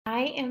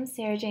I am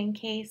Sarah Jane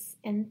Case,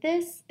 and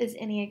this is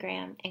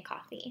Enneagram and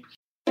Coffee.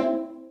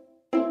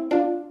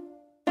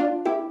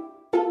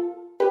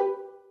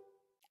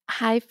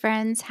 Hi,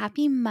 friends.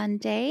 Happy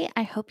Monday.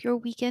 I hope your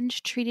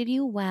weekend treated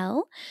you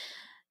well.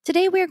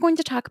 Today, we are going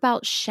to talk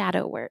about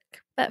shadow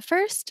work. But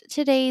first,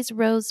 today's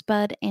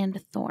rosebud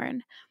and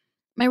thorn.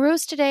 My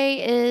rose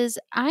today is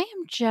I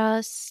am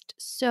just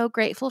so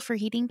grateful for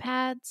heating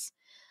pads.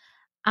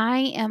 I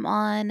am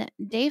on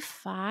day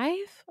 5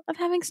 of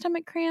having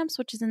stomach cramps,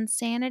 which is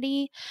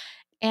insanity.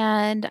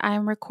 And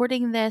I'm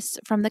recording this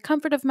from the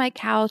comfort of my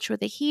couch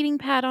with a heating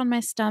pad on my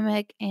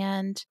stomach,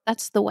 and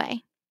that's the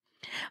way.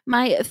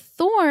 My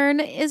thorn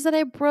is that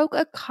I broke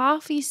a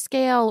coffee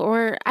scale,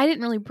 or I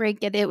didn't really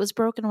break it. It was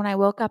broken when I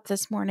woke up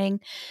this morning.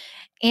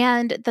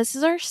 And this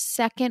is our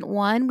second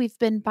one. We've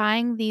been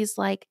buying these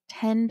like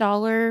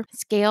 $10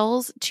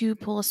 scales to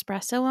pull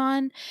espresso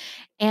on.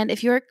 And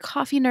if you're a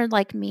coffee nerd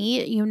like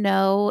me, you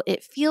know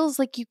it feels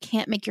like you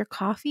can't make your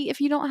coffee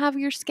if you don't have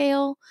your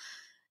scale.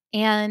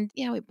 And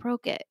yeah, we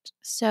broke it.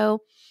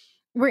 So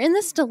we're in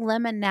this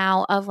dilemma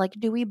now of like,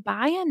 do we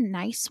buy a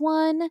nice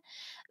one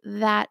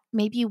that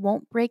maybe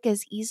won't break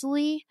as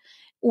easily?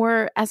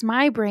 Or as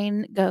my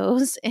brain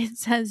goes, it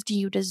says, do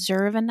you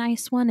deserve a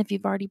nice one if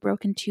you've already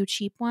broken 2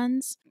 cheap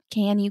ones?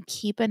 Can you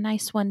keep a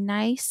nice one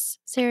nice,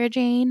 Sarah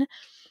Jane?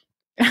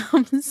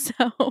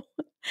 So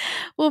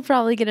we'll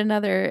probably get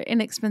another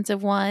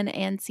inexpensive one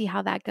and see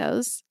how that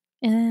goes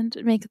and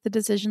make the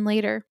decision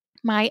later.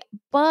 My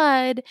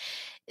bud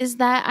is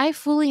that I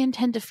fully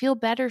intend to feel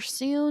better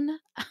soon.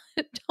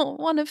 I don't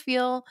want to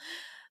feel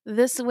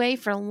this way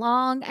for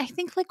long. I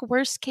think, like,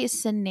 worst case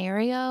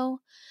scenario,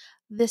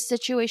 this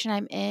situation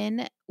I'm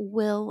in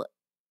will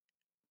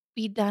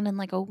be done in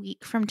like a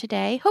week from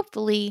today.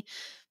 Hopefully,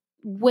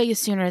 way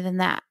sooner than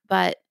that.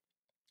 But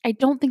I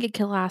don't think it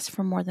could last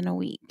for more than a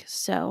week.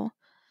 So,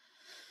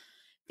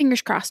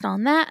 fingers crossed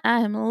on that.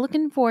 I'm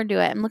looking forward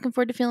to it. I'm looking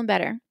forward to feeling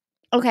better.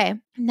 Okay,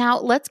 now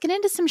let's get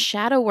into some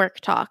shadow work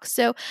talk.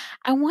 So,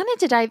 I wanted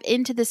to dive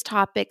into this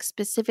topic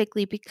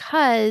specifically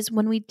because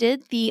when we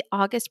did the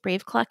August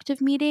Brave Collective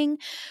meeting,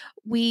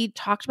 we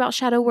talked about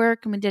shadow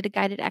work and we did a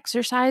guided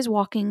exercise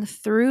walking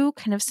through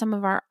kind of some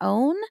of our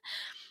own.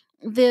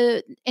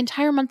 The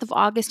entire month of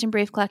August in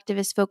Brave Collective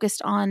is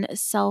focused on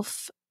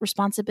self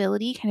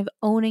responsibility, kind of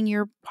owning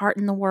your part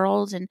in the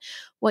world and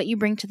what you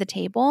bring to the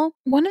table.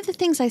 One of the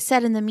things I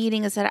said in the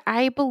meeting is that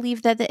I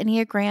believe that the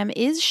Enneagram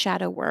is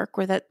shadow work,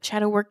 or that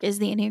shadow work is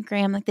the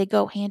Enneagram, like they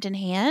go hand in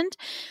hand.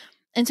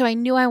 And so I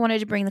knew I wanted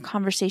to bring the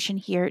conversation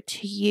here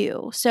to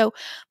you. So,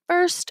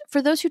 first,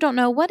 for those who don't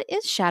know, what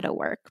is shadow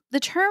work? The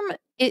term,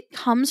 it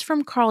comes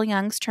from Carl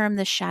Jung's term,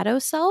 the shadow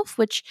self,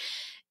 which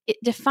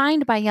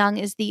defined by Jung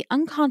is the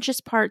unconscious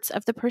parts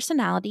of the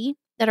personality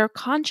that our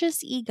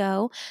conscious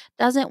ego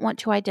doesn't want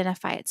to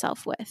identify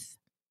itself with.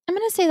 I'm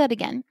going to say that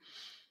again.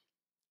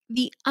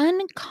 The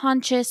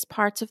unconscious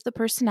parts of the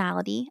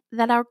personality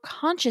that our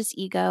conscious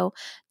ego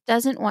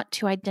doesn't want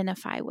to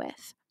identify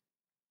with.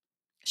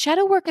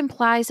 Shadow work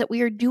implies that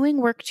we are doing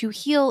work to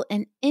heal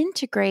and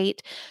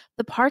integrate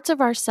the parts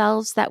of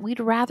ourselves that we'd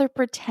rather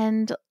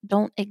pretend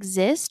don't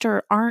exist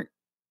or aren't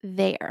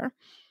there,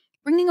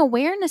 bringing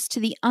awareness to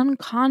the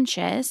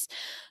unconscious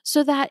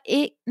so that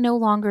it no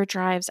longer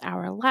drives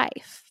our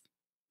life.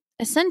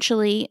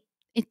 Essentially,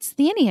 it's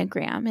the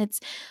Enneagram. It's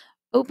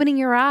opening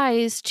your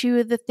eyes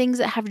to the things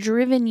that have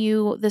driven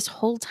you this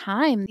whole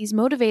time, these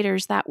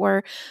motivators that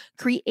were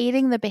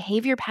creating the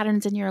behavior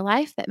patterns in your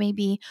life that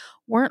maybe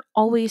weren't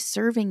always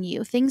serving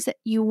you, things that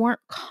you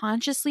weren't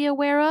consciously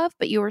aware of,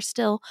 but you were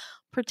still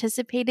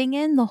participating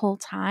in the whole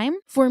time.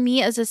 For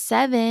me as a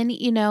 7,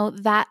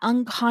 that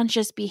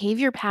unconscious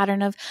behavior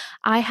pattern of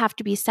I have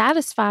to be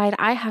satisfied,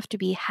 I have to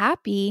be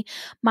happy,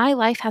 my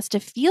life has to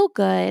feel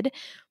good,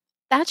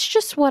 that's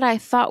just what I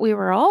thought we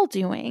were all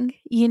doing,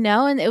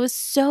 and it was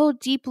so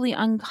deeply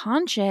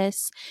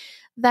unconscious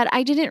that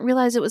I didn't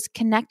realize it was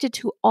connected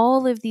to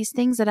all of these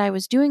things that I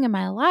was doing in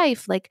my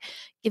life, like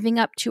giving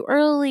up too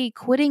early,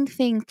 quitting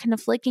things, kind of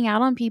flaking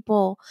out on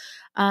people,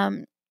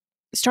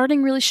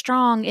 starting really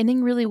strong,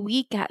 ending really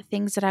weak at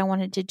things that I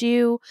wanted to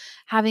do,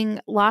 having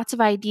lots of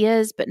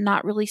ideas, but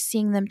not really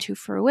seeing them to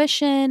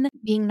fruition,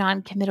 being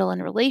non-committal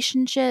in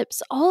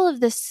relationships, all of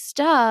this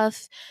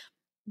stuff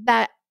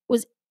that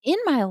was in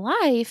my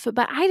life,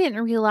 but I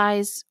didn't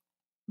realize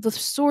the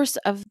source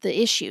of the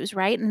issues,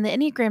 right? And the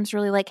Enneagram's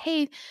really like,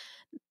 hey,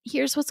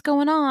 here's what's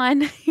going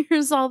on.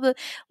 Here's all the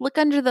look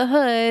under the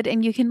hood,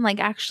 and you can like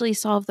actually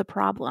solve the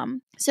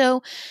problem.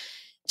 So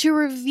to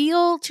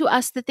reveal to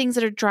us the things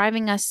that are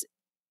driving us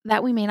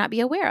that we may not be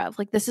aware of,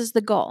 like this is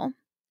the goal.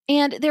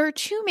 And there are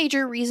 2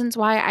 major reasons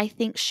why I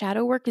think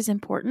shadow work is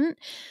important.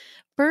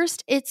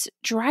 First, it's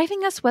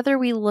driving us whether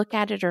we look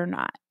at it or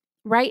not,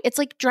 right? It's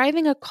like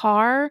driving a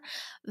car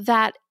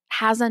that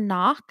has a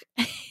knock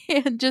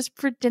and just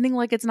pretending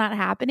like it's not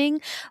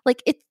happening.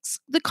 Like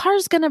the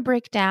car's going to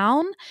break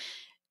down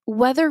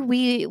whether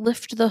we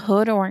lift the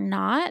hood or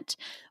not.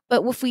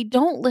 But if we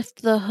don't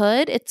lift the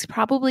hood, it's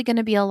probably going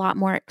to be a lot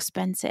more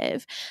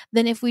expensive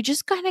than if we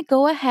just kind of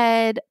go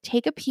ahead,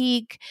 take a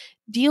peek,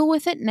 deal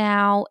with it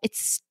now.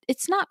 It's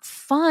not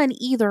fun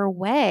either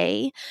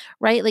way,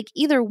 right? Like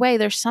either way,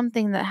 there's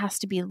something that has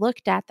to be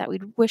looked at that we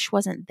wish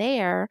wasn't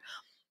there.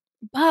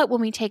 But when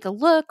we take a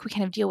look, we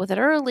kind of deal with it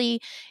early.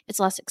 It's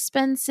less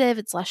expensive.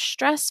 It's less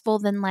stressful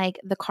than like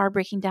the car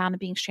breaking down and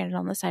being stranded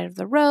on the side of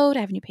the road,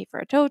 having to pay for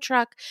a tow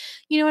truck.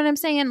 You know what I'm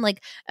saying?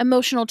 Like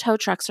emotional tow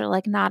trucks are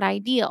like not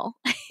ideal.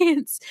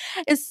 It's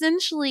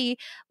essentially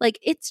like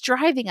it's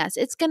driving us.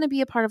 It's going to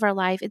be a part of our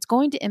life. It's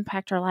going to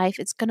impact our life.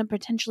 It's going to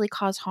potentially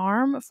cause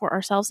harm for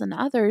ourselves and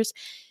others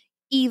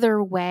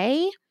either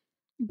way.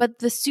 But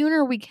the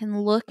sooner we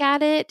can look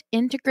at it,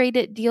 integrate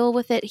it, deal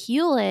with it,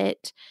 heal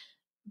it,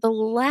 the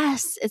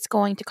less it's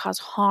going to cause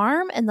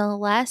harm and the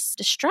less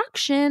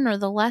destruction or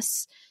the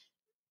less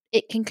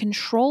it can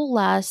control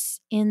us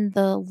in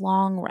the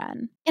long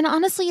run. And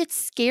honestly,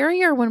 it's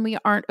scarier when we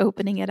aren't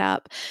opening it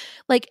up.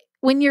 Like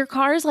when your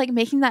car is like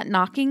making that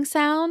knocking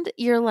sound,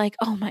 you're like,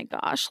 oh my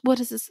gosh, what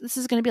is this? This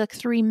is going to be like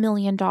 $3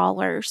 million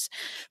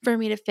for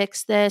me to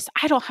fix this.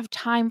 I don't have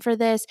time for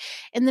this.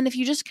 And then if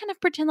you just kind of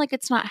pretend like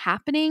it's not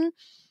happening,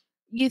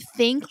 you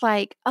think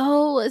like,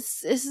 oh,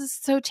 this is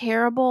so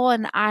terrible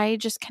and I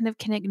just kind of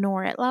can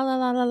ignore it. La, la,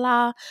 la, la,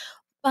 la.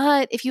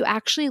 But if you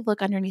actually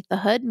look underneath the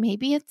hood,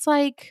 maybe it's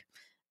like,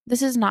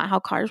 this is not how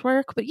cars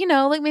work, but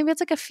like maybe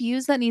it's like a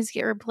fuse that needs to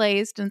get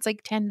replaced and it's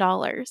like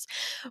 $10.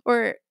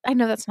 Or I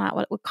know that's not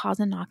what would cause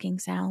a knocking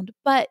sound,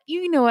 but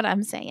you know what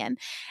I'm saying.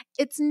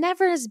 It's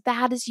never as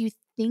bad as you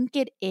think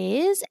it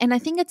is. And I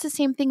think it's the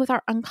same thing with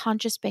our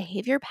unconscious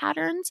behavior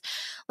patterns.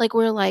 Like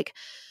we're like,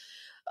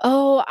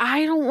 oh,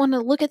 I don't want to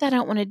look at that. I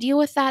don't want to deal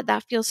with that.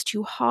 That feels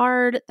too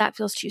hard. That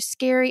feels too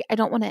scary. I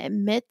don't want to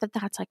admit that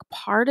that's like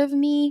part of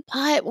me.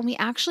 But when we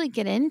actually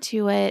get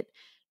into it,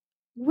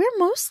 we're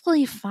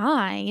mostly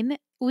fine.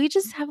 We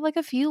just have like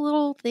a few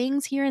little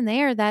things here and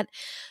there that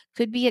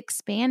could be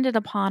expanded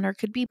upon or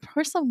could be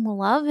personal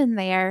love in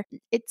there.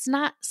 It's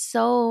not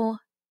so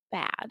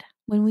bad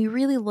when we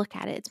really look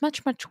at it. It's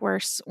much, much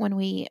worse when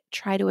we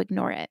try to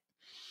ignore it.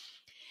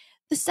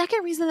 The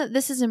second reason that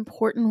this is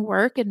important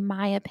work, in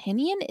my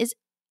opinion, is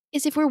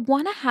if we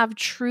want to have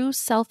true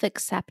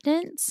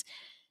self-acceptance,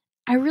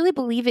 I really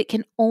believe it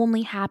can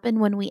only happen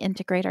when we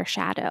integrate our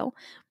shadow.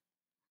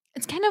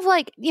 It's kind of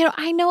like,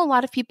 I know a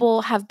lot of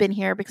people have been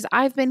here because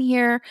I've been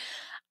here.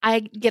 I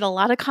get a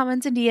lot of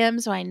comments and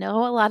DMs, so I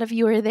know a lot of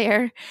you are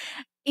there.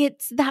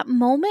 It's that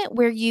moment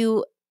where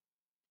you're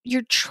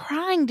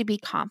trying to be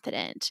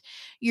confident.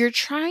 You're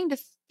trying to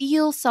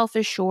feel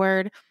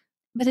self-assured,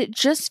 but it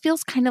just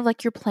feels kind of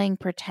like you're playing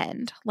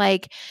pretend.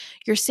 Like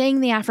you're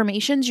saying the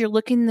affirmations, you're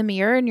looking in the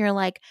mirror and you're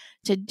like,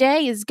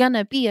 today is going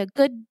to be a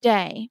good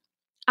day.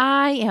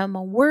 I am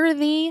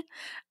worthy.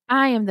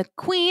 I am the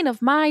queen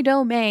of my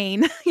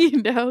domain.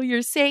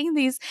 You're saying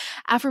these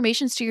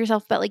affirmations to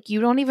yourself, but like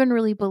you don't even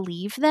really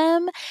believe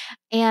them.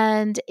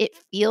 And it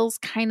feels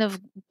kind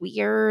of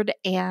weird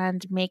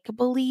and make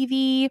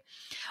believey,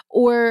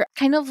 or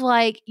kind of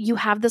like you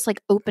have this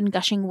like open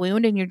gushing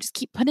wound and you just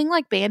keep putting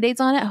like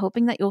band-aids on it,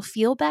 hoping that you'll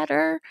feel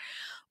better.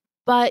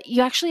 But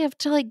you actually have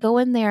to like go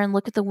in there and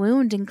look at the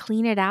wound and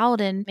clean it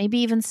out and maybe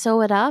even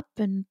sew it up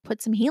and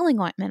put some healing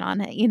ointment on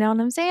it. You know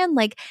what I'm saying?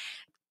 Like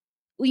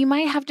you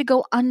might have to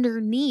go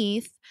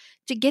underneath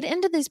to get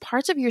into these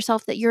parts of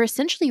yourself that you're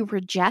essentially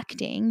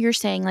rejecting. You're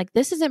saying like,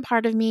 this isn't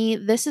part of me.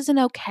 This isn't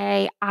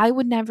okay. I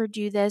would never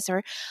do this,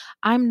 or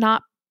I'm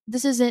not,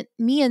 this isn't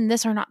me and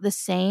this are not the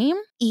same,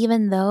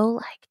 even though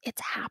like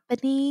it's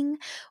happening,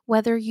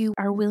 whether you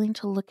are willing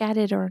to look at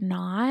it or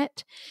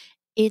not,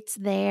 it's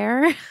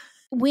there.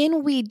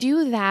 When we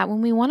do that,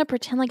 when we want to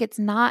pretend like it's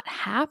not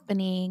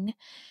happening,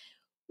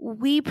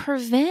 we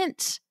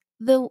prevent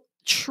the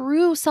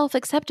true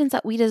self-acceptance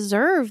that we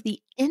deserve, the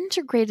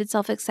integrated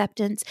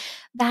self-acceptance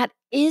that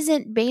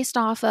isn't based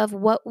off of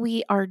what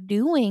we are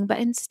doing, but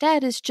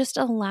instead is just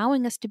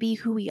allowing us to be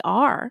who we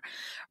are,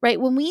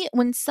 right?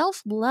 When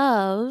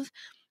self-love,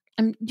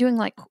 I'm doing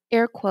like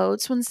air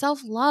quotes, when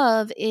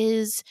self-love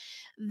is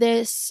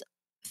this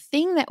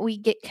thing that we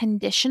get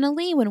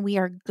conditionally when we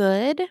are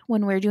good,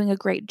 when we're doing a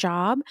great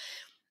job,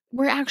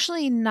 we're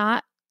actually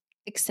not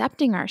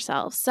accepting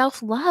ourselves.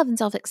 Self-love and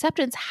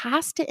self-acceptance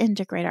has to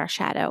integrate our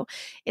shadow.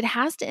 It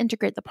has to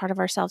integrate the part of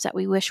ourselves that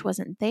we wish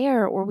wasn't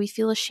there, or we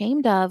feel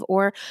ashamed of,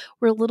 or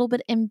we're a little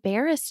bit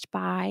embarrassed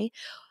by,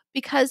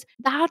 because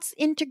that's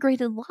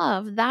integrated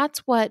love. That's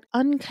what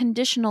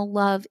unconditional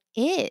love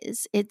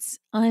is. It's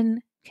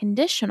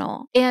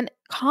unconditional. And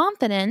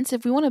confidence,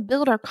 if we want to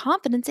build our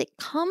confidence, it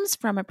comes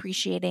from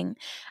appreciating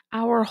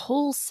our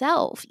whole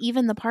self,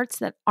 even the parts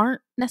that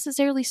aren't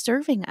necessarily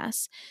serving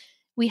us.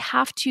 We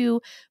have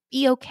to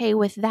be okay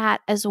with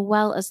that as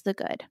well as the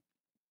good.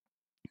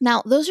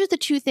 Now, those are the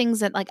two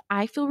things that like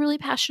I feel really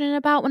passionate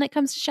about when it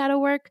comes to shadow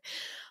work,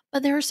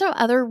 but there are some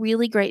other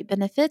really great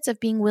benefits of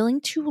being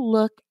willing to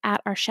look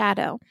at our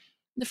shadow.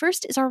 The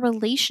first is our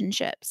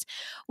relationships.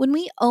 When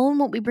we own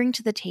what we bring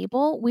to the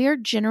table, we are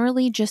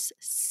generally just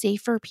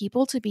safer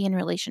people to be in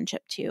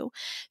relationship to.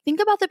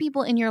 Think about the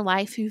people in your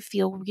life who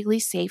feel really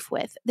safe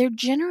with. They're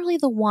generally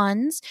the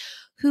ones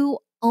who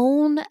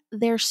own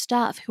their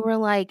stuff, who are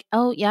like,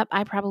 oh, yep,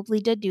 I probably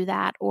did do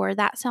that, or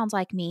that sounds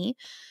like me.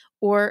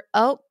 Or,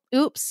 oh,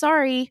 oops,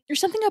 sorry.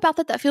 There's something about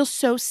that feels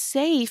so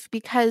safe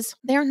because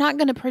they're not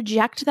going to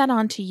project that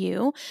onto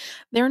you.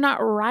 They're not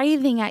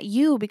writhing at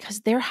you because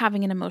they're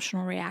having an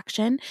emotional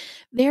reaction.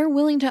 They're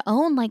willing to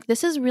own, like,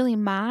 this is really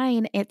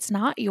mine. It's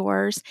not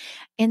yours.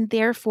 And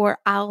therefore,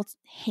 I'll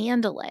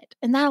handle it.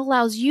 And that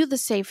allows you the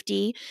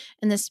safety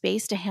and the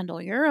space to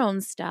handle your own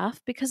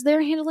stuff because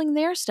they're handling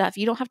their stuff.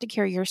 You don't have to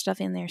carry your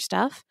stuff and their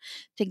stuff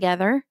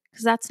together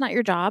because that's not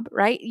your job,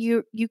 right?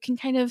 You can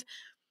kind of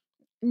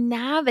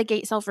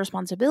navigate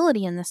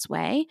self-responsibility in this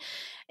way.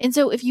 And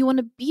so if you want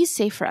to be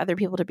safe for other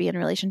people to be in a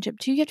relationship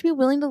to, you have to be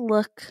willing to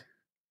look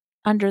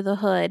under the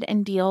hood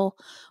and deal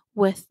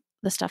with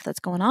the stuff that's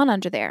going on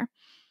under there.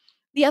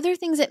 The other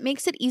things, it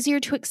makes it easier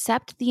to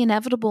accept the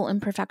inevitable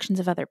imperfections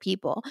of other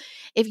people.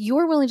 If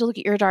you're willing to look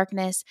at your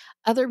darkness,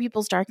 other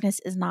people's darkness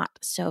is not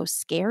so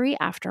scary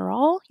after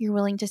all. You're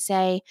willing to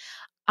say,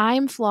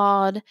 I'm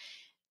flawed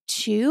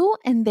too,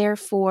 and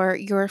therefore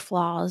your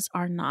flaws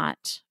are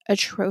not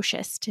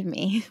atrocious to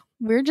me.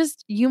 We're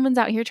just humans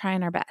out here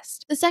trying our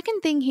best. The second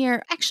thing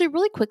here, actually,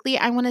 really quickly,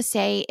 I want to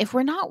say if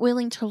we're not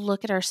willing to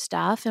look at our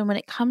stuff, and when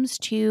it comes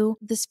to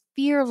this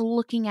fear of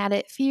looking at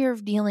it, fear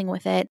of dealing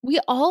with it, we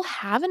all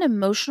have an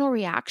emotional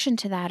reaction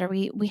to that, or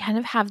we kind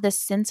of have this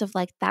sense of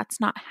like, that's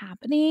not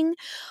happening,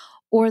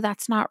 or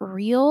that's not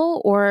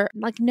real, or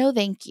like, no,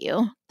 thank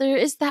you. There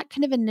is that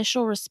kind of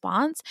initial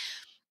response.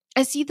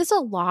 I see this a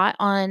lot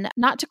on,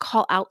 not to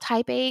call out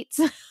type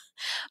 8s,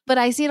 but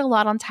I see it a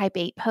lot on type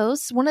 8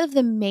 posts. One of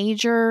the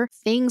major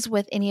things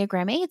with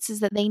Enneagram 8s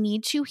is that they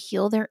need to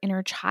heal their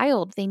inner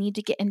child. They need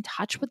to get in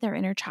touch with their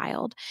inner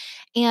child.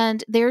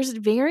 And there's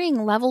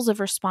varying levels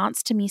of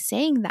response to me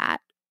saying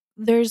that.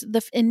 There's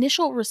the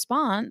initial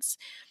response,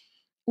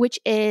 which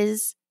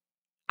is,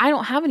 I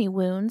don't have any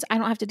wounds. I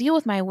don't have to deal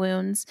with my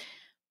wounds.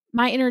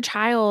 My inner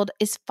child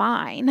is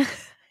fine.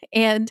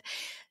 And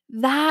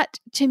that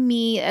to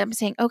me, I'm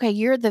saying, okay,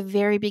 you're at the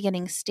very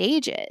beginning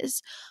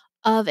stages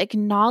of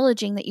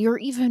acknowledging that you're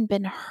even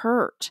been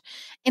hurt.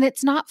 And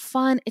it's not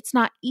fun. It's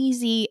not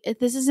easy.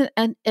 This isn't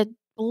a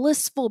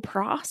blissful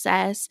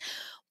process,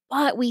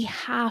 but we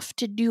have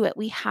to do it.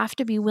 We have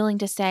to be willing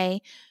to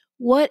say,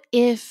 what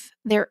if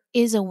there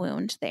is a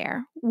wound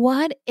there?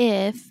 What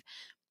if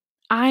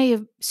I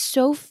am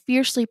so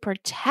fiercely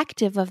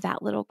protective of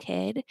that little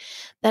kid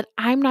that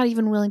I'm not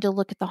even willing to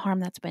look at the harm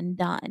that's been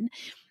done?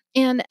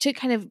 And to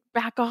kind of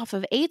back off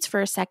of 8s for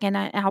a second,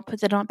 I'll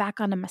put that on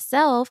back onto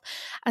myself.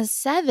 As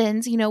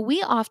 7s,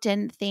 we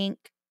often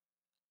think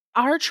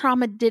our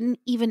trauma didn't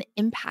even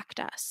impact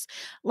us.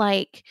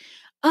 Like,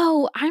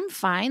 oh, I'm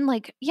fine.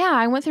 Like, yeah,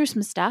 I went through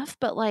some stuff,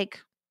 but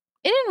like,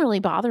 it didn't really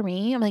bother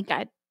me. I'm like,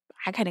 I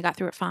kind of got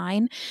through it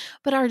fine.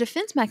 But our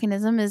defense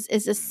mechanism is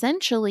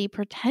essentially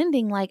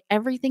pretending like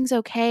everything's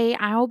okay.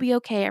 I'll be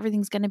okay.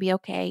 Everything's going to be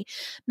okay.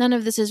 None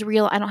of this is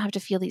real. I don't have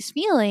to feel these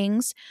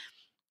feelings.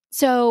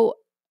 So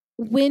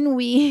when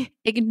we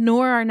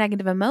ignore our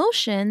negative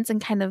emotions and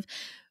kind of,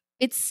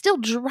 it's still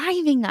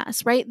driving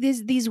us, right?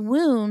 These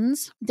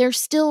wounds, they're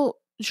still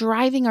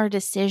driving our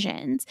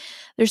decisions.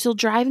 They're still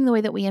driving the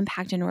way that we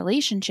impact in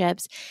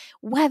relationships,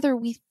 whether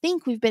we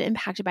think we've been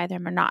impacted by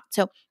them or not.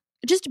 So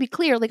just to be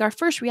clear, like our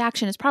first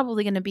reaction is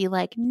probably going to be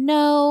like,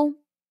 no,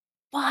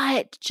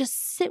 but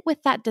just sit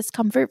with that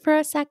discomfort for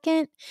a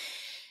second.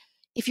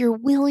 If you're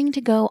willing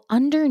to go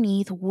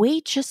underneath,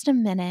 wait just a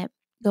minute,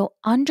 go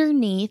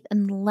underneath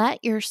and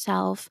let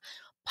yourself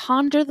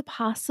ponder the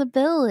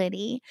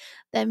possibility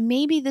that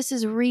maybe this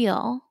is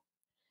real,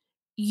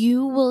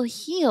 you will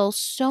heal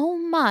so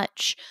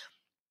much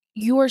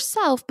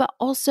yourself, but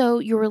also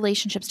your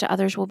relationships to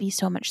others will be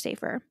so much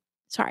safer.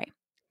 Sorry,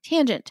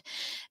 tangent.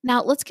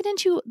 Now let's get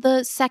into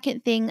the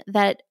second thing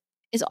that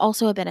is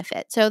also a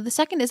benefit. So the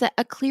second is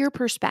a clear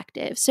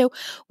perspective. So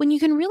when you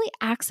can really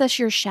access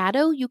your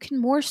shadow, you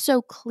can more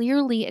so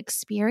clearly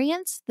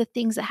experience the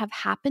things that have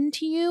happened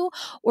to you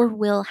or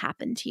will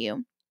happen to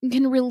you. You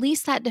can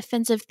release that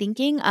defensive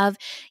thinking of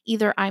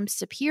either I'm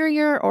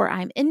superior or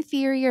I'm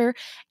inferior,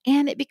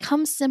 and it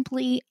becomes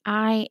simply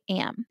I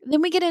am. Then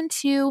we get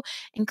into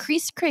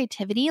increased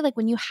creativity. Like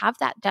when you have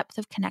that depth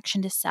of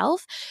connection to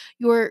self,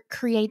 your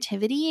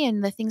creativity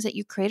and the things that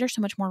you create are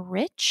so much more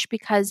rich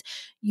because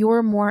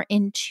you're more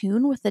in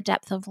tune with the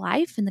depth of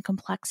life and the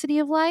complexity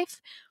of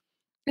life.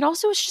 It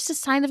also is just a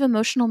sign of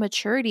emotional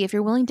maturity. If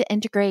you're willing to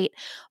integrate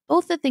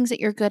both the things that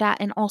you're good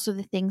at and also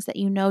the things that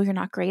you know you're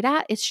not great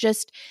at, it's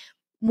just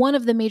one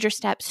of the major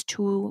steps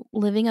to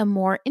living a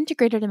more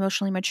integrated,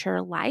 emotionally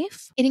mature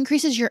life. It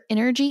increases your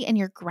energy and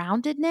your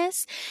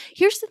groundedness.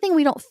 Here's the thing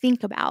we don't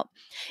think about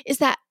is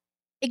that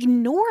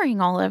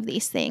ignoring all of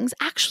these things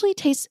actually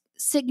takes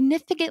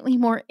significantly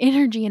more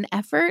energy and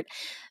effort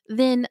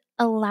than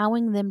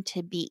allowing them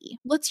to be.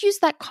 Let's use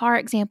that car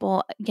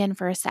example again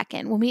for a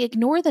second. When we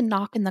ignore the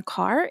knock in the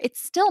car,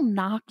 it's still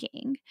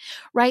knocking,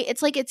 right?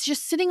 It's like it's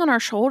just sitting on our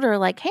shoulder,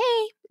 like, hey,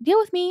 deal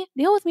with me,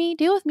 deal with me,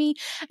 deal with me.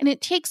 And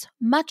it takes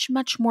much,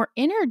 much more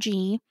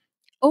energy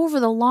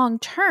over the long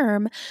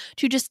term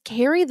to just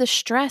carry the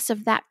stress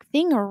of that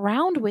thing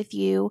around with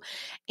you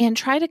and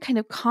try to kind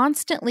of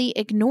constantly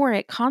ignore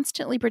it,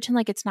 constantly pretend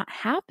like it's not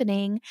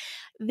happening,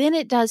 than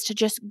it does to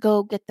just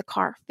go get the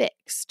car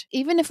fixed.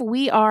 Even if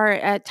we are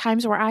at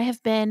times where I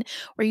have been,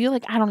 where you're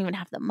like, I don't even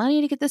have the money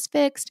to get this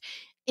fixed,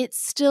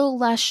 it's still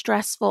less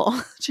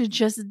stressful to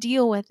just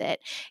deal with it.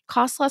 It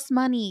costs less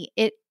money.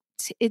 It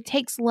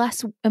takes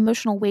less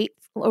emotional weight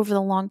over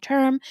the long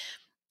term.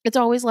 It's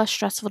always less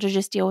stressful to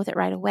just deal with it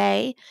right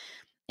away.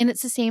 And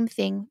it's the same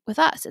thing with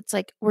us. It's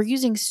like we're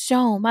using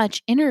so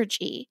much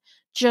energy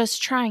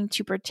just trying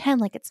to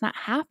pretend like it's not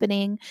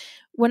happening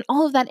when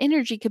all of that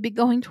energy could be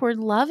going toward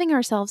loving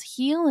ourselves,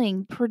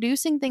 healing,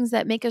 producing things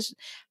that make us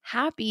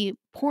happy,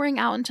 pouring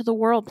out into the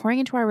world, pouring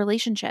into our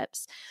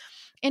relationships.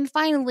 And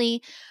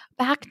finally,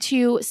 back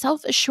to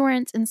self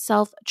assurance and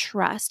self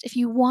trust. If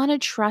you want to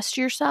trust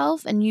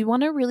yourself and you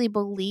want to really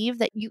believe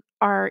that you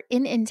are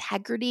in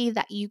integrity,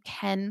 that you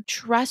can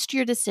trust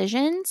your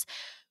decisions,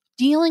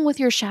 dealing with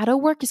your shadow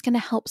work is going to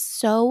help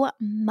so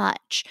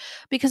much,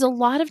 because a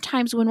lot of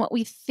times when what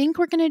we think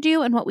we're going to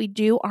do and what we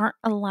do aren't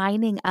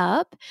aligning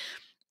up,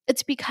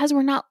 it's because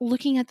we're not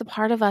looking at the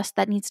part of us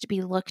that needs to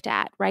be looked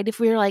at, right? If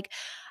we're like,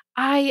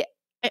 I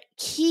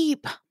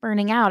keep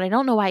burning out, I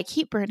don't know why I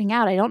keep burning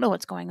out, I don't know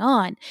what's going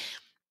on,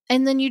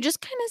 and then you just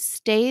kind of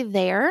stay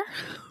there,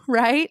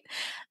 right?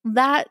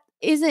 That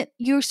isn't,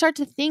 you start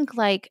to think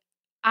like,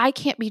 I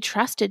can't be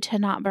trusted to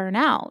not burn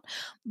out.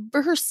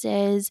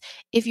 Versus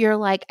if you're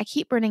like, I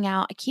keep burning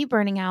out,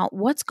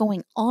 what's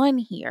going on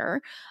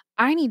here?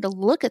 I need to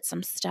look at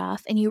some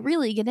stuff. And you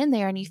really get in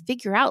there and you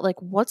figure out like,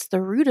 what's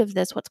the root of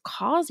this? What's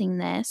causing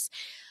this?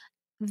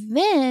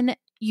 Then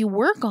you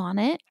work on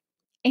it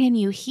and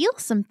you heal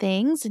some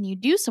things and you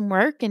do some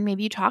work, and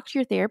maybe you talk to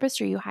your therapist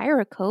or you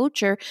hire a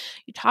coach or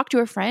you talk to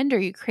a friend or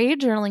you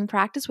create a journaling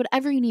practice,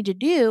 whatever you need to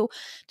do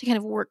to kind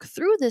of work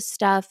through this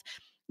stuff.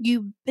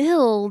 You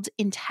build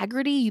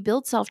integrity, you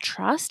build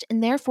self-trust,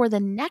 and therefore the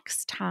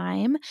next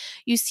time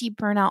you see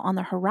burnout on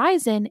the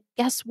horizon,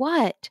 guess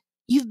what?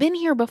 You've been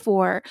here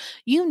before.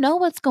 You know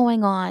what's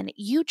going on.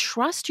 You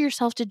trust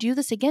yourself to do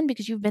this again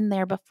because you've been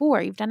there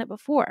before. You've done it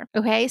before.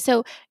 Okay.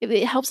 So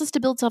it helps us to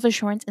build self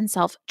assurance and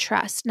self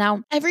trust.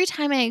 Now, every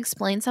time I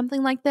explain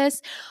something like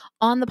this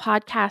on the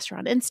podcast or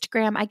on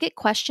Instagram, I get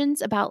questions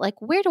about like,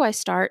 where do I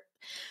start?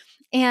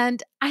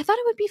 And I thought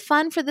it would be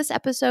fun for this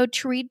episode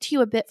to read to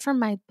you a bit from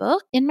my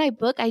book. In my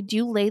book, I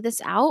do lay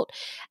this out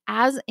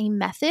as a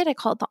method. I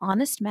call it the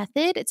honest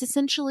method. It's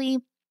essentially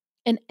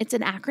it's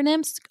an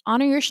acronym: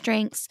 honor your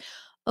strengths,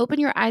 open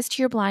your eyes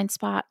to your blind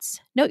spots,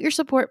 note your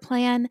support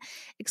plan,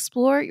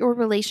 explore your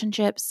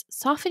relationships,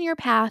 soften your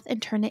path, and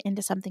turn it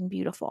into something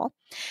beautiful.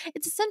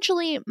 It's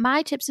essentially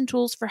my tips and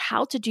tools for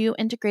how to do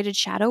integrated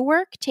shadow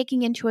work,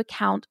 taking into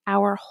account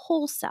our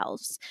whole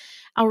selves,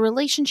 our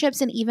relationships,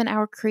 and even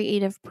our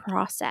creative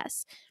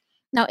process.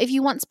 Now, if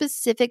you want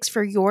specifics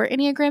for your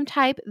Enneagram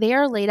type, they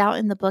are laid out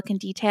in the book in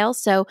detail.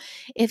 So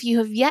if you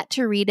have yet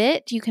to read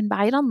it, you can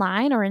buy it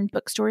online or in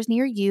bookstores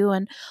near you,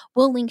 and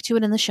we'll link to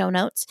it in the show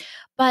notes.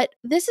 But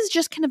this is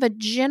just kind of a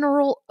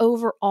general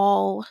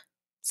overall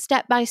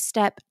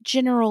step-by-step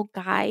general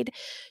guide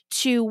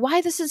to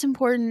why this is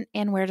important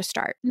and where to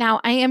start.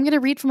 Now, I am going to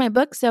read from my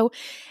book, so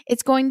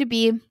it's going to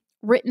be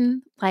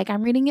written like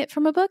I'm reading it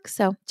from a book,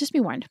 so just be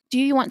warned. Do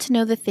you want to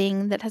know the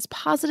thing that has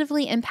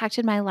positively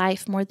impacted my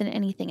life more than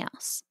anything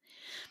else?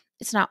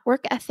 It's not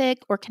work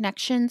ethic or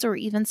connections or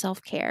even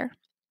self-care.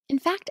 In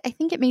fact, I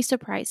think it may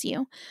surprise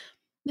you.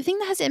 The thing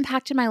that has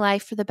impacted my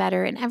life for the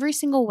better in every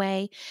single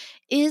way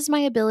is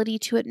my ability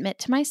to admit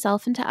to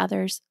myself and to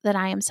others that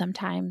I am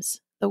sometimes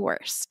the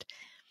worst.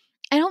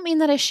 I don't mean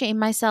that I shame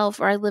myself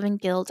or I live in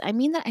guilt. I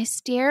mean that I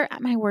stare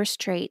at my worst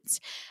traits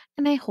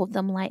and I hold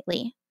them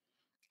lightly.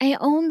 I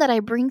own that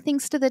I bring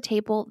things to the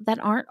table that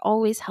aren't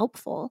always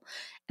helpful,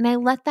 and I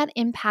let that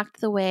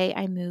impact the way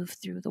I move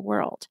through the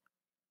world.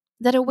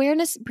 That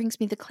awareness brings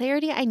me the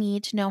clarity I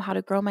need to know how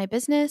to grow my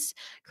business,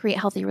 create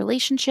healthy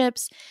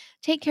relationships,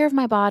 take care of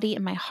my body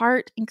and my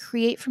heart, and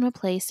create from a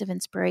place of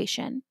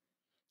inspiration.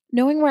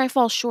 Knowing where I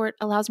fall short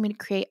allows me to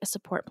create a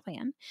support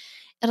plan.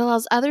 It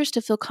allows others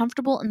to feel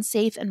comfortable and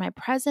safe in my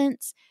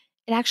presence.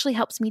 It actually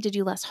helps me to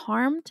do less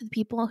harm to the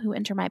people who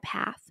enter my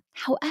path.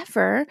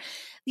 However,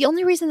 the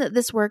only reason that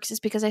this works is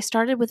because I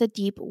started with a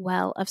deep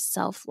well of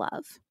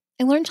self-love.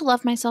 I learned to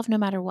love myself no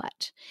matter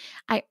what.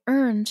 I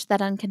earned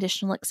that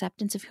unconditional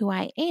acceptance of who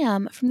I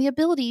am from the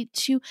ability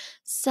to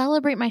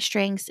celebrate my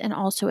strengths and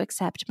also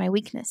accept my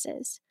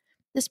weaknesses.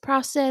 This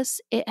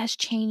process, it has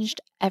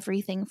changed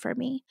everything for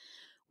me.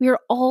 We are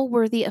all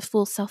worthy of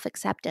full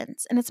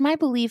self-acceptance, and it's my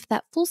belief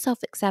that full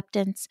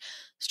self-acceptance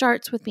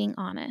starts with being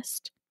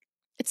honest.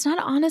 It's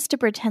not honest to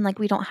pretend like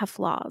we don't have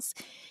flaws.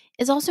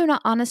 It's also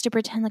not honest to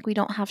pretend like we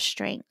don't have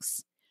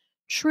strengths.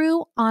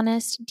 True,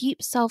 honest,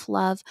 deep self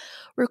love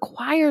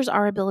requires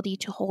our ability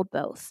to hold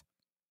both.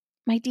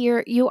 My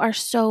dear, you are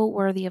so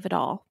worthy of it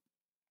all.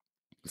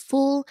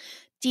 Full,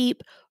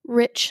 deep,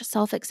 rich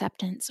self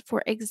acceptance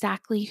for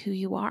exactly who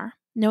you are.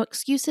 No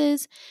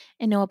excuses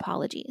and no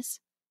apologies.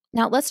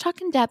 Now, let's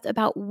talk in depth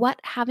about what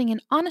having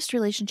an honest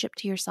relationship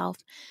to yourself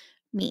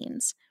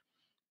means.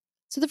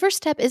 So, the first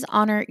step is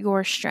honor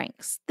your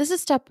strengths. This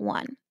is step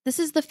one. This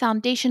is the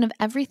foundation of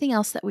everything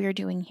else that we are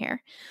doing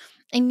here.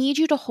 I need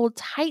you to hold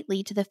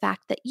tightly to the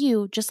fact that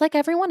you, just like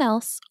everyone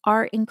else,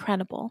 are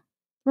incredible,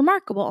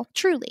 remarkable,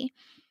 truly.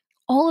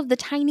 All of the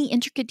tiny,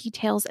 intricate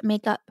details that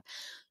make up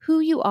who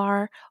you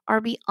are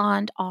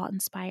beyond awe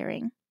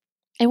inspiring.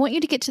 I want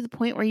you to get to the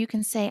point where you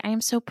can say, I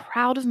am so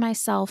proud of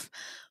myself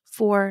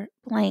for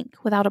blank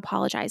without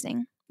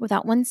apologizing,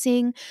 without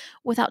wincing,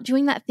 without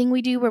doing that thing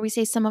we do where we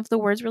say some of the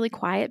words really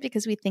quiet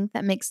because we think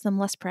that makes them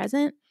less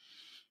present.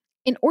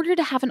 In order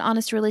to have an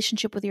honest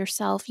relationship with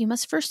yourself, you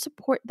must first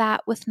support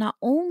that with not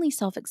only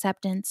self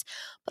acceptance,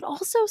 but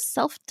also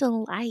self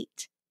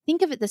delight.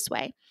 Think of it this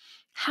way.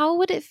 How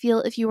would it feel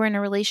if you were in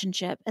a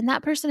relationship and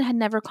that person had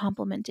never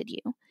complimented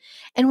you?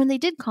 And when they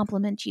did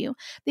compliment you,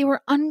 they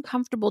were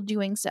uncomfortable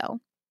doing so,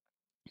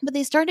 but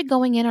they started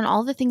going in on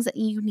all the things that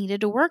you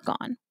needed to work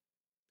on.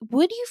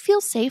 Would you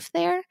feel safe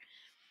there?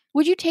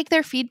 Would you take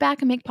their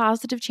feedback and make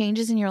positive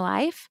changes in your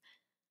life?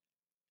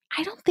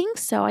 I don't think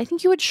so. I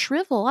think you would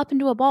shrivel up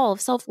into a ball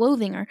of self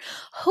loathing, or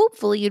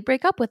hopefully you'd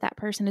break up with that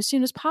person as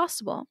soon as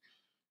possible.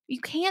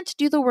 You can't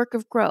do the work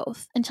of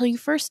growth until you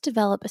first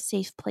develop a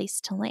safe place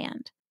to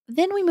land.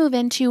 Then we move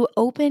into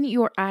open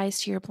your eyes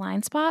to your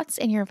blind spots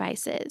and your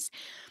vices.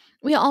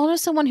 We all know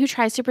someone who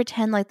tries to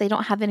pretend like they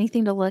don't have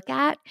anything to look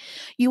at.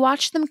 You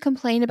watch them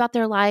complain about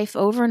their life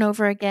over and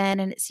over again,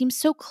 and it seems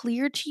so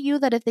clear to you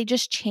that if they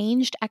just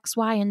changed X,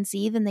 Y, and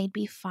Z, then they'd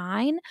be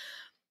fine.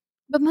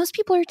 But most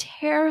people are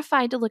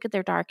terrified to look at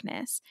their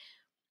darkness.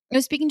 I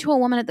was speaking to a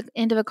woman at the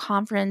end of a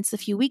conference a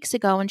few weeks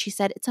ago, and she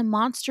said it's a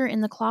monster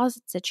in the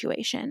closet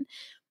situation.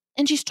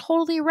 And she's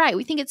totally right.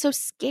 We think it's so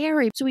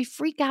scary, so we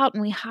freak out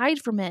and we hide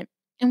from it,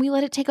 and we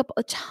let it take up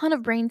a ton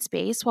of brain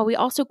space while we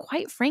also,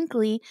 quite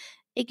frankly,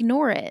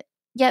 ignore it.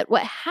 Yet,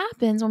 what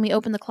happens when we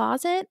open the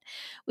closet?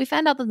 We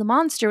find out that the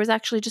monster was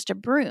actually just a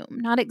broom.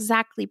 Not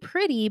exactly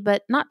pretty,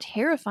 but not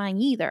terrifying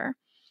either.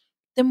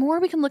 The more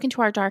we can look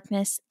into our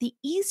darkness, the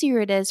easier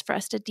it is for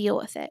us to deal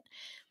with it.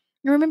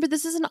 And remember,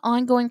 this is an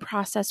ongoing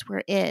process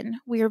we're in.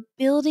 We are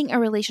building a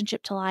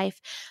relationship to life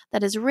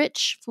that is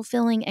rich,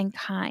 fulfilling, and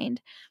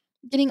kind.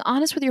 Getting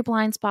honest with your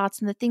blind spots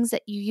and the things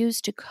that you use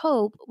to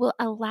cope will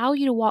allow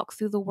you to walk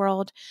through the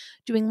world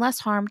doing less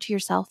harm to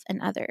yourself and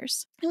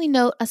others. And we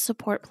note a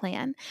support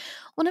plan.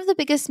 One of the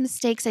biggest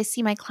mistakes I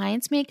see my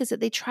clients make is that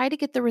they try to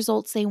get the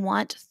results they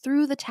want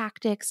through the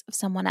tactics of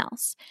someone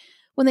else.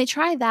 When they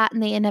try that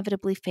and they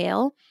inevitably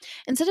fail,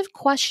 instead of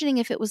questioning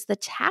if it was the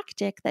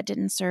tactic that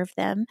didn't serve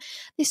them,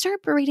 they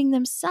start berating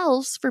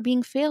themselves for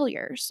being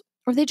failures,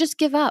 or they just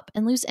give up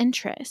and lose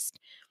interest.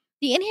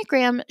 The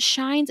Enneagram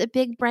shines a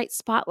big bright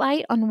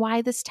spotlight on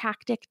why this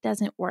tactic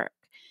doesn't work.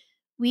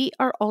 We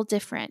are all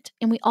different,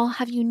 and we all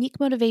have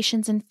unique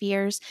motivations and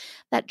fears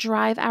that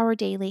drive our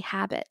daily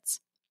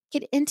habits.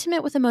 Get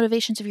intimate with the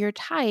motivations of your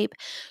type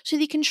so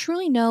that you can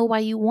truly know why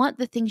you want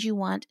the things you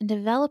want and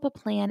develop a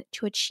plan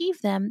to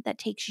achieve them that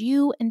takes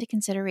you into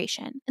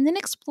consideration. And then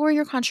explore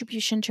your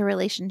contribution to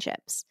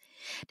relationships.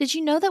 Did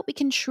you know that we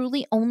can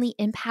truly only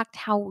impact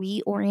how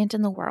we orient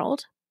in the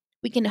world?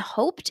 We can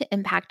hope to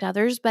impact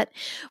others, but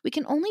we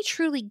can only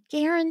truly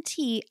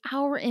guarantee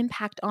our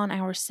impact on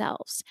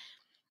ourselves.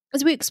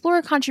 As we explore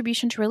a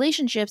contribution to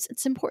relationships,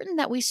 it's important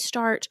that we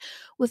start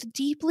with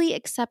deeply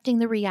accepting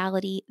the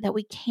reality that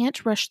we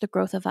can't rush the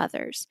growth of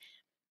others.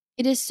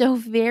 It is so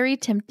very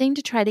tempting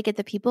to try to get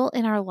the people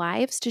in our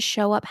lives to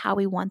show up how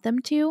we want them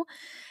to.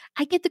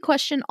 I get the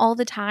question all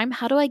the time,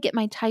 how do I get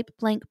my type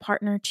blank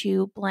partner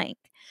to blank?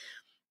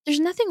 There's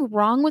nothing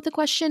wrong with the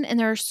question, and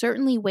there are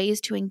certainly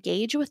ways to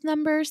engage with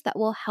numbers that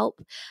will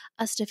help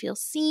us to feel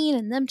seen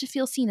and them to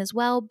feel seen as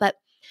well, but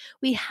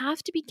we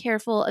have to be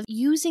careful of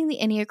using the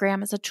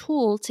Enneagram as a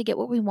tool to get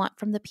what we want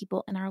from the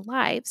people in our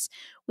lives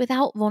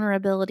without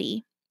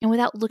vulnerability and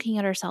without looking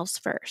at ourselves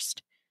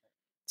first.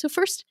 So,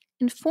 first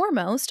and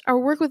foremost, our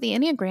work with the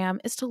Enneagram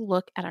is to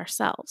look at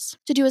ourselves,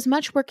 to do as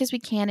much work as we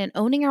can in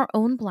owning our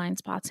own blind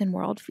spots and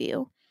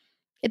worldview.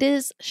 It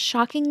is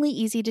shockingly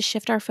easy to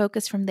shift our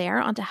focus from there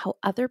onto how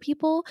other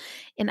people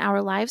in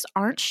our lives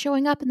aren't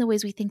showing up in the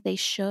ways we think they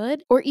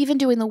should, or even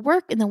doing the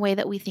work in the way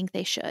that we think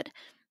they should.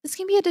 This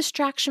can be a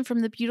distraction from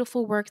the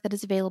beautiful work that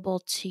is available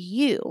to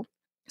you.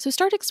 So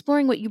start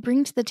exploring what you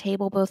bring to the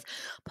table, both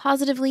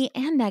positively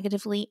and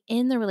negatively,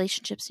 in the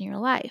relationships in your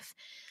life.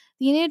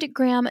 The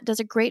Enneagram does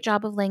a great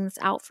job of laying this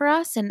out for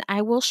us, and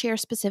I will share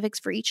specifics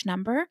for each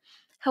number.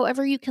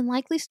 However, you can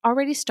likely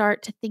already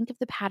start to think of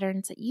the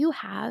patterns that you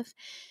have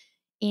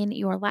in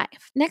your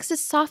life. Next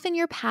is soften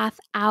your path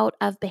out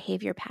of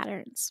behavior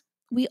patterns.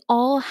 We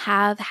all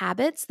have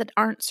habits that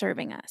aren't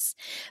serving us.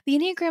 The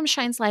Enneagram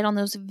shines light on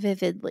those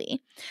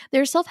vividly.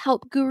 There are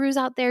self-help gurus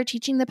out there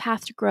teaching the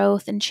path to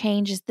growth and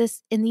change is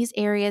this in these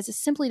areas is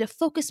simply to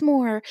focus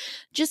more,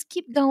 just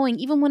keep going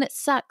even when it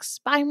sucks,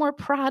 buy more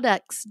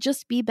products,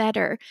 just be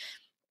better.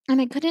 And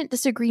I couldn't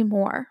disagree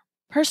more.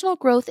 Personal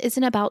growth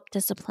isn't about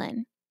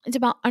discipline. It's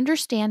about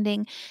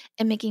understanding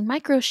and making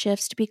micro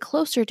shifts to be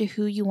closer to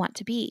who you want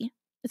to be.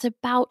 It's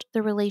about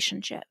the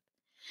relationship.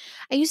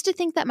 I used to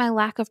think that my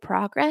lack of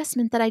progress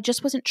meant that I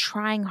just wasn't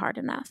trying hard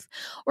enough,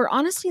 or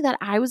honestly, that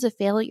I was a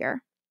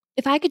failure.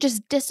 If I could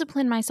just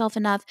discipline myself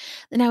enough,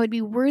 then I would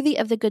be worthy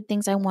of the good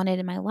things I wanted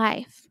in my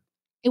life.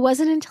 It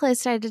wasn't until I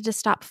decided to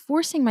stop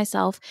forcing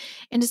myself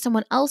into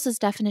someone else's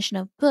definition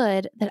of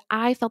good that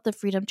I felt the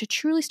freedom to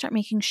truly start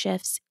making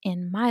shifts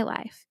in my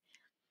life.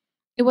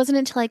 It wasn't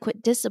until I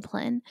quit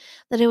discipline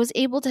that I was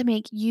able to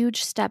make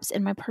huge steps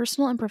in my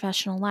personal and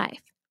professional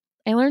life.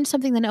 I learned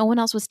something that no one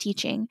else was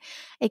teaching,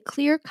 a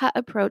clear cut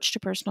approach to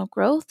personal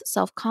growth,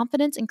 self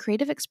confidence, and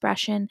creative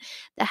expression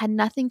that had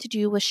nothing to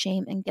do with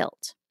shame and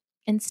guilt.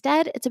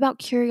 Instead, it's about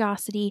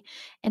curiosity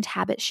and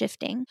habit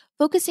shifting,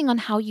 focusing on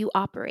how you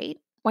operate,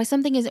 why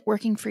something isn't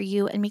working for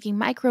you, and making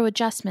micro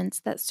adjustments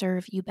that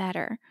serve you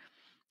better.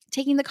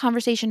 Taking the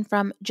conversation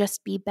from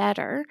just be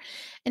better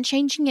and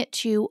changing it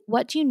to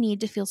what do you need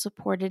to feel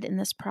supported in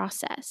this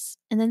process,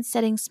 and then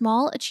setting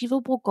small,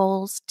 achievable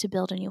goals to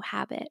build a new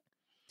habit.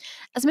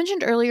 As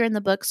mentioned earlier in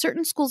the book,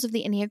 certain schools of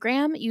the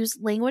Enneagram use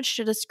language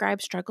to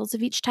describe struggles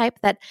of each type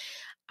that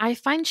I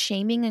find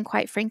shaming and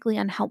quite frankly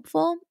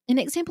unhelpful. An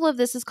example of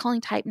this is calling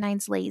type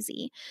 9s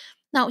lazy.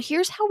 Now,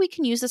 here's how we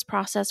can use this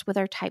process with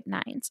our type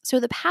 9s. So,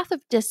 the path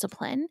of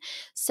discipline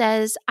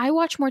says, I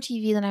watch more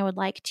TV than I would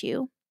like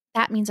to.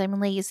 That means I'm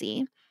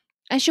lazy.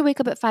 I should wake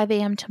up at 5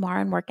 a.m.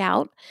 tomorrow and work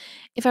out.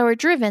 If I were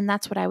driven,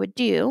 that's what I would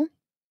do.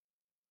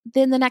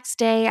 Then the next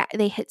day,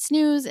 they hit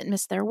snooze and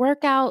miss their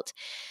workout,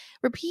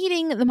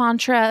 repeating the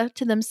mantra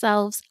to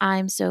themselves,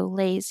 I'm so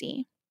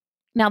lazy.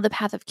 Now, the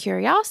path of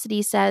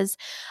curiosity says,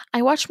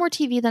 I watch more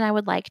TV than I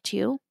would like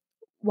to.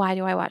 Why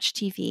do I watch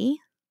TV?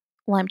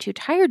 Well, I'm too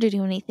tired to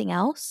do anything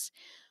else.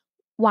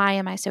 Why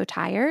am I so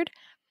tired?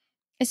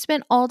 I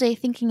spent all day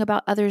thinking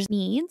about others'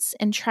 needs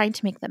and trying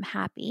to make them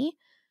happy.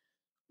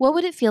 What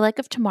would it feel like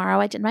if tomorrow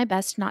I did my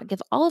best to not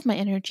give all of my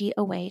energy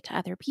away to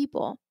other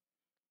people?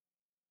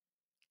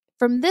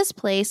 From this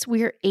place,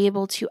 we are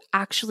able to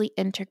actually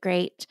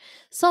integrate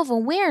self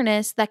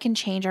awareness that can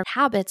change our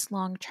habits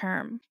long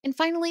term. And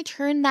finally,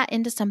 turn that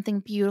into something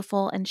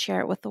beautiful and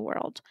share it with the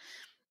world.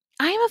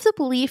 I am of the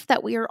belief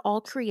that we are all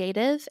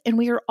creative and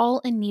we are all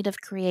in need of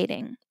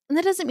creating. And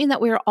that doesn't mean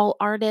that we are all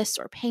artists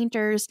or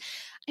painters.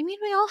 I mean,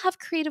 we all have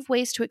creative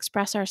ways to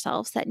express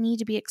ourselves that need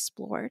to be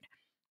explored.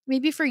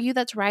 Maybe for you,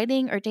 that's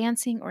writing or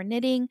dancing or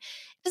knitting.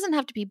 It doesn't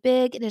have to be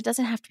big and it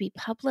doesn't have to be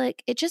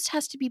public. It just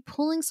has to be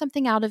pulling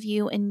something out of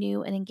you in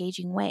new and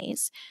engaging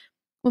ways.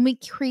 When we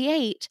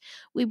create,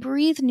 we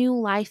breathe new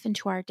life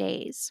into our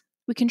days.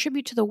 We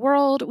contribute to the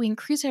world. We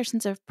increase our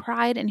sense of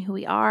pride in who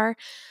we are.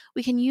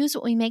 We can use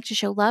what we make to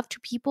show love to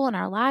people in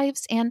our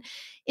lives. And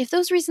if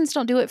those reasons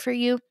don't do it for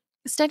you,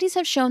 studies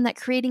have shown that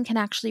creating can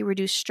actually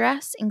reduce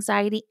stress,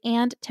 anxiety,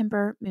 and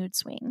temper mood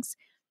swings.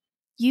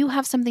 You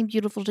have something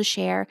beautiful to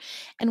share,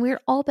 and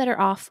we're all better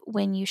off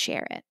when you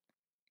share it.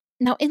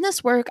 Now, in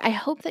this work, I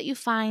hope that you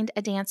find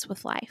a dance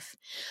with life,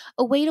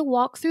 a way to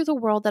walk through the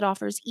world that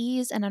offers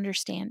ease and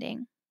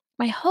understanding.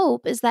 My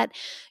hope is that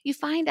you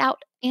find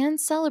out and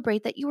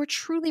celebrate that you are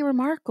truly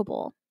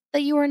remarkable,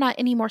 that you are not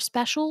any more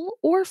special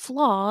or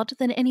flawed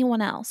than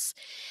anyone else,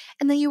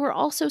 and that you are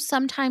also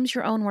sometimes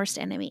your own worst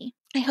enemy.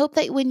 I hope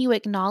that when you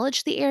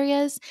acknowledge the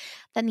areas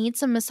that need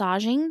some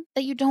massaging,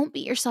 that you don't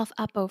beat yourself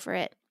up over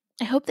it.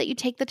 I hope that you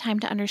take the time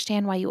to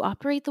understand why you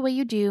operate the way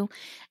you do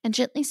and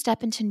gently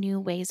step into new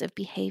ways of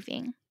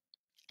behaving.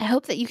 I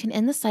hope that you can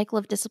end the cycle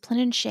of discipline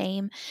and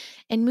shame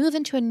and move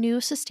into a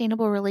new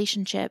sustainable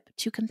relationship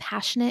to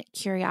compassionate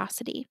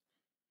curiosity.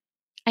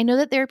 I know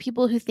that there are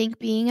people who think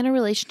being in a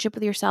relationship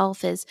with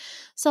yourself is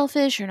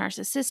selfish or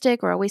narcissistic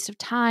or a waste of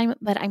time,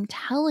 but I'm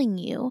telling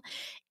you,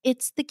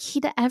 it's the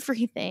key to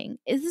everything.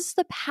 This is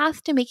the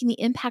path to making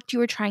the impact you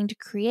are trying to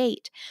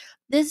create.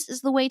 This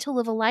is the way to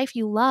live a life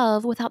you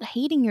love without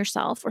hating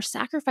yourself or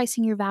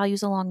sacrificing your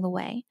values along the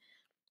way.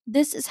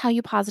 This is how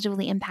you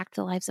positively impact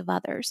the lives of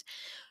others.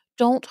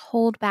 Don't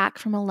hold back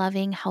from a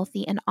loving,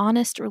 healthy, and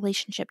honest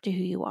relationship to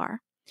who you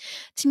are.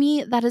 To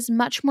me, that is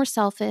much more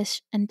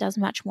selfish and does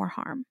much more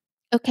harm.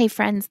 Okay,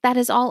 friends, that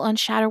is all on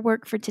shadow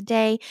work for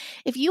today.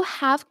 If you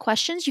have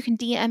questions, you can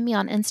DM me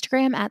on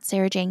Instagram at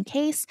Sarah Jane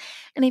Case.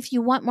 And if you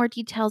want more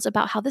details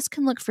about how this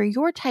can look for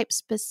your type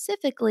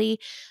specifically,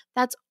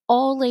 that's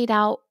all laid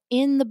out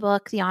in the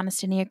book, The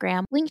Honest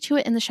Enneagram. Link to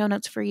it in the show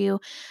notes for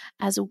you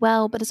as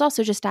well, but it's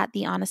also just at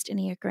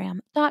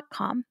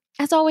thehonestenneagram.com.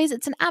 As always,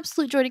 it's an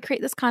absolute joy to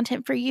create this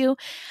content for you.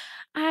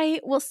 I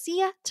will see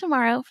you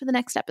tomorrow for the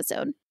next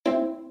episode.